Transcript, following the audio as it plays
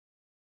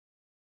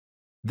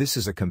This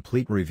is a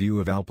complete review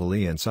of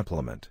Alpilean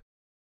supplement.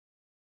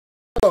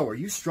 Hello, are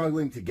you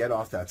struggling to get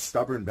off that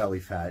stubborn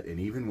belly fat, and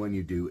even when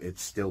you do, it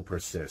still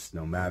persists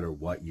no matter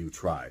what you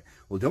try?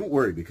 Well, don't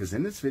worry, because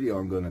in this video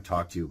I'm going to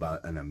talk to you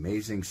about an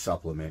amazing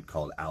supplement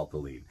called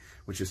Alpilean,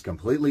 which is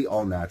completely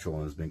all natural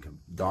and has been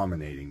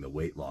dominating the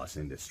weight loss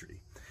industry.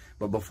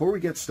 But before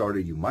we get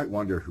started, you might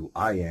wonder who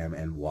I am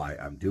and why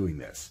I'm doing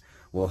this.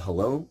 Well,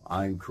 hello,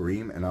 I'm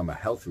Kareem, and I'm a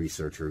health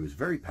researcher who's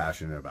very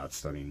passionate about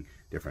studying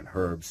different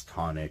herbs,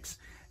 tonics,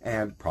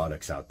 and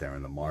products out there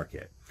in the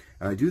market.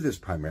 And I do this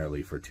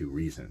primarily for two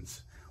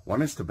reasons.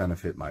 One is to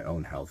benefit my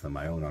own health and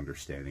my own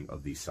understanding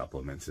of these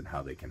supplements and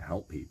how they can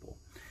help people.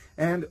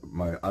 And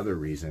my other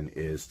reason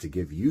is to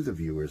give you, the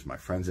viewers, my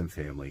friends and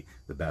family,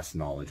 the best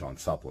knowledge on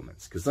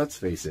supplements. Because let's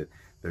face it,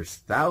 there's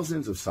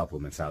thousands of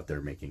supplements out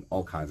there making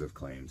all kinds of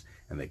claims,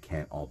 and they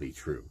can't all be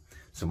true.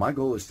 So my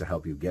goal is to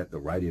help you get the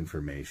right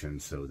information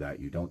so that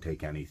you don't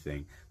take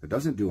anything that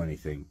doesn't do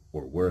anything,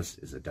 or worse,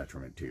 is a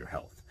detriment to your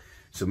health.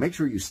 So make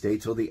sure you stay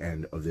till the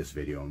end of this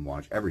video and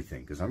watch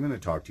everything, because I'm going to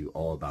talk to you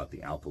all about the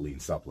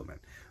Alpilean supplement.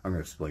 I'm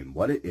going to explain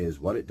what it is,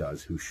 what it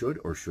does, who should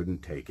or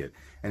shouldn't take it,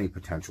 any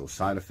potential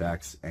side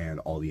effects, and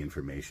all the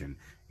information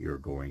you're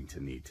going to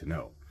need to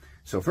know.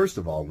 So first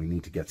of all, we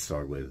need to get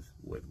started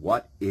with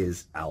what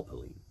is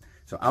Alpilean.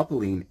 So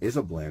Alpilean is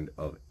a blend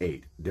of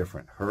 8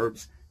 different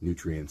herbs,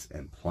 nutrients,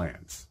 and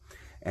plants.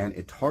 And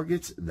it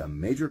targets the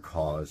major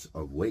cause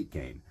of weight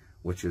gain,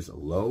 which is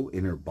low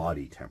inner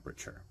body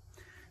temperature.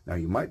 Now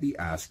you might be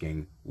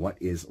asking, what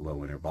is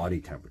low inner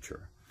body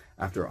temperature?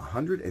 After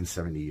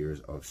 170 years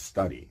of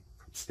study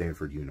from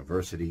Stanford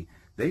University,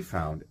 they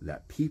found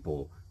that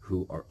people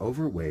who are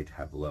overweight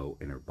have low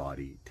inner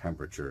body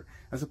temperature,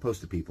 as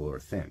opposed to people who are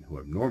thin, who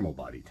have normal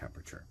body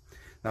temperature.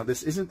 Now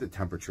this isn't the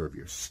temperature of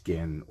your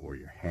skin or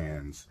your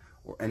hands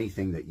or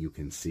anything that you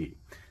can see.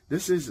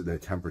 This is the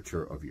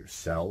temperature of your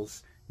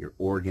cells, your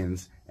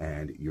organs,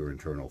 and your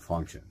internal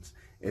functions.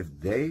 If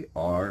they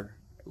are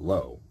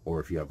low, or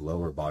if you have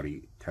lower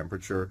body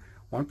temperature,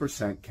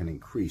 1% can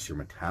increase your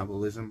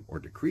metabolism or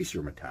decrease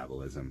your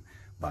metabolism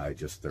by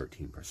just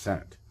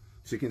 13%.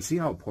 So you can see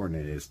how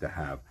important it is to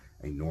have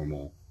a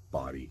normal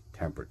body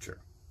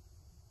temperature.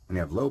 When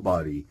you have low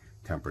body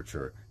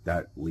temperature,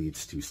 that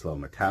leads to slow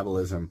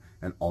metabolism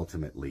and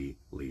ultimately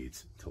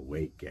leads to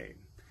weight gain.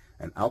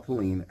 And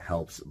Alpilean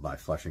helps by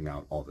flushing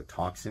out all the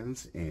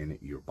toxins in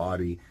your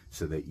body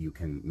so that you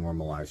can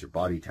normalize your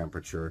body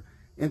temperature,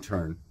 in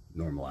turn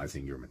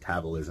normalizing your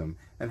metabolism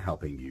and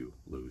helping you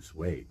lose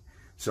weight.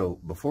 So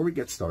before we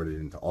get started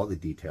into all the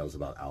details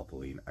about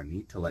Alpilean, I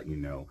need to let you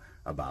know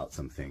about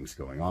some things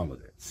going on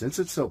with it. Since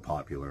it's so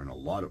popular and a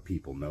lot of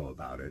people know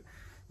about it,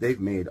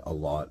 they've made a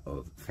lot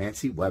of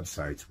fancy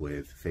websites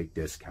with fake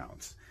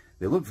discounts.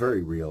 They look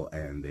very real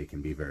and they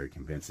can be very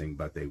convincing,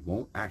 but they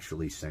won't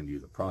actually send you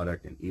the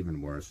product, and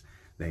even worse,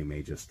 they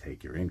may just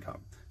take your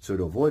income. So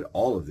to avoid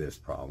all of this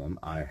problem,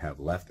 I have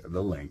left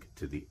the link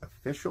to the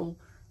official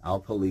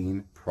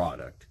Alpilean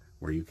product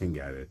where you can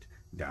get it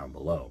down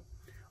below.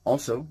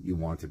 Also, you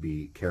want to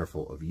be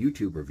careful of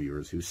YouTube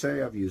reviewers who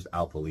say, I've used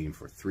Alpilean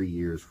for 3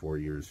 years, 4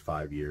 years,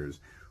 5 years,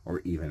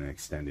 or even an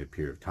extended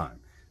period of time.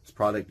 This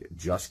product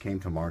just came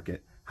to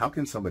market. How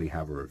can somebody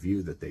have a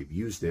review that they've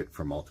used it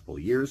for multiple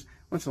years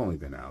when it's only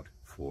been out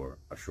for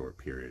a short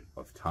period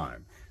of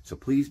time? So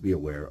please be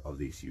aware of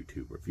these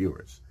YouTube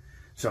reviewers.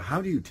 So how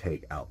do you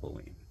take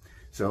Alpilean?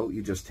 So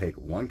you just take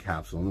 1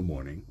 capsule in the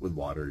morning with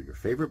water, your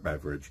favorite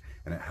beverage,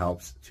 and it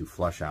helps to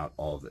flush out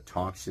all the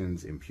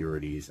toxins,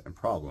 impurities, and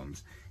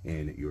problems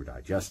in your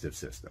digestive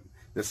system.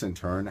 This in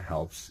turn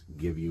helps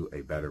give you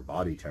a better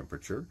body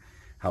temperature,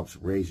 helps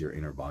raise your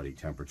inner body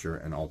temperature,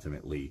 and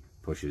ultimately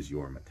pushes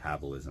your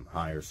metabolism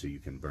higher so you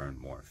can burn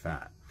more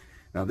fat.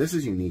 Now this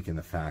is unique in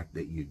the fact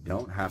that you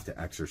don't have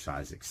to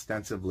exercise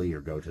extensively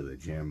or go to the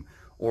gym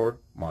or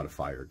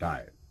modify your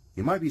diet.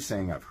 You might be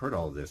saying, I've heard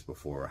all of this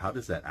before, how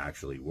does that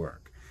actually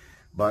work?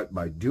 But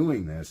by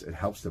doing this, it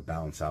helps to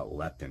balance out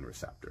leptin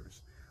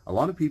receptors. A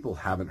lot of people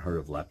haven't heard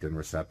of leptin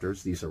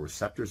receptors. These are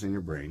receptors in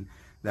your brain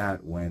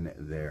that when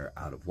they're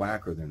out of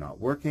whack or they're not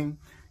working,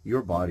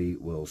 your body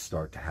will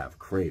start to have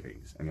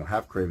cravings. And you'll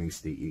have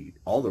cravings to eat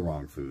all the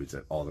wrong foods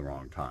at all the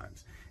wrong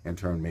times, in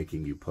turn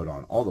making you put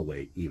on all the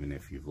weight even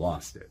if you've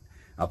lost it.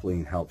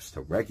 Alpilean helps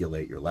to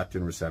regulate your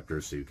leptin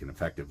receptors so you can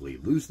effectively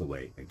lose the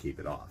weight and keep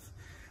it off.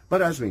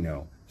 But as we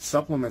know,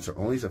 supplements are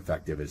only as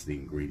effective as the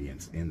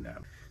ingredients in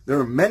them. There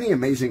are many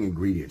amazing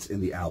ingredients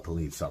in the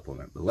Alpilean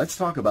supplement, but let's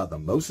talk about the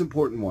most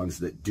important ones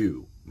that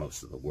do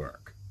most of the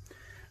work.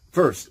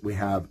 First, we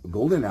have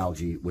golden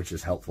algae, which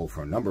is helpful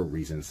for a number of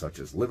reasons, such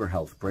as liver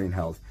health, brain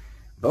health,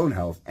 bone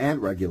health,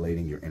 and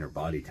regulating your inner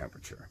body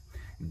temperature.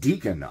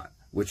 Deca nut,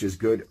 which is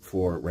good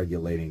for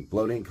regulating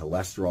bloating,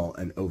 cholesterol,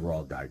 and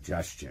overall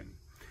digestion.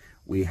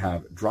 We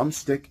have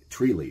drumstick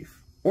tree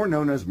leaf, or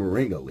known as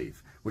moringa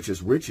leaf, which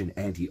is rich in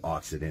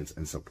antioxidants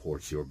and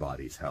supports your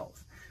body's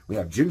health. We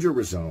have ginger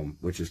rhizome,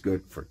 which is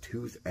good for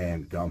tooth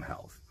and gum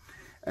health.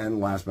 And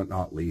last but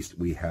not least,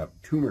 we have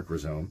turmeric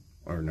rhizome,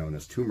 or known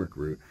as turmeric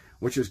root,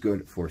 which is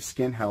good for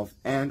skin health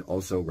and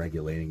also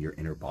regulating your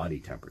inner body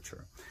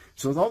temperature.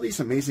 So with all these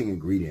amazing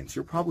ingredients,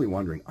 you're probably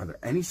wondering, are there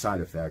any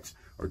side effects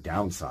or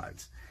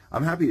downsides?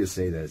 I'm happy to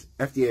say that it's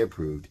FDA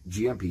approved,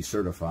 GMP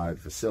certified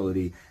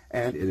facility,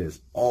 and it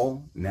is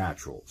all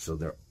natural, so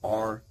there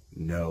are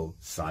no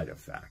side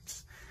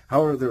effects.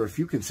 However, there are a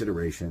few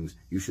considerations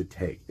you should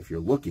take if you're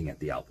looking at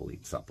the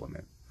Alpilean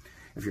supplement.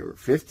 If you're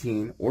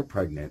 15 or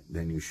pregnant,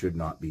 then you should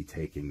not be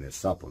taking this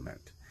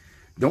supplement.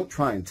 Don't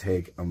try and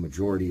take a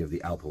majority of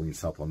the Alpilean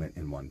supplement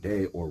in one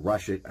day or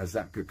rush it, as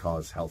that could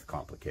cause health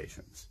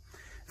complications.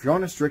 If you're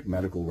on a strict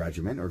medical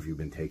regimen or if you've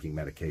been taking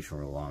medication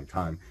for a long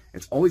time,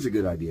 it's always a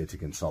good idea to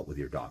consult with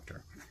your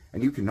doctor.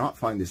 And you cannot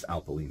find this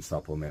Alpilean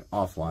supplement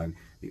offline.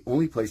 The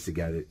only place to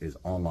get it is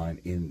online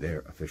in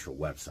their official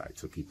website,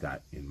 so keep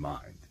that in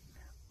mind.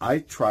 I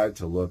tried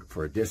to look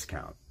for a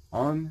discount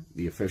on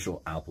the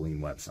official Alpilean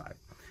website,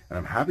 and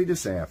I'm happy to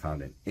say I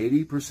found an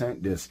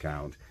 80%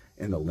 discount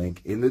in the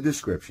link in the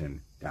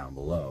description down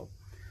below.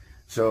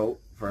 So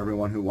for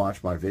everyone who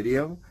watched my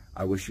video,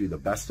 I wish you the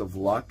best of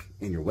luck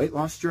in your weight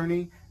loss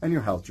journey and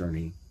your health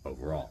journey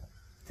overall.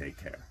 Take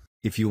care.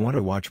 If you want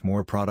to watch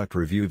more product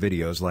review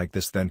videos like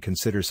this, then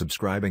consider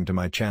subscribing to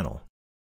my channel.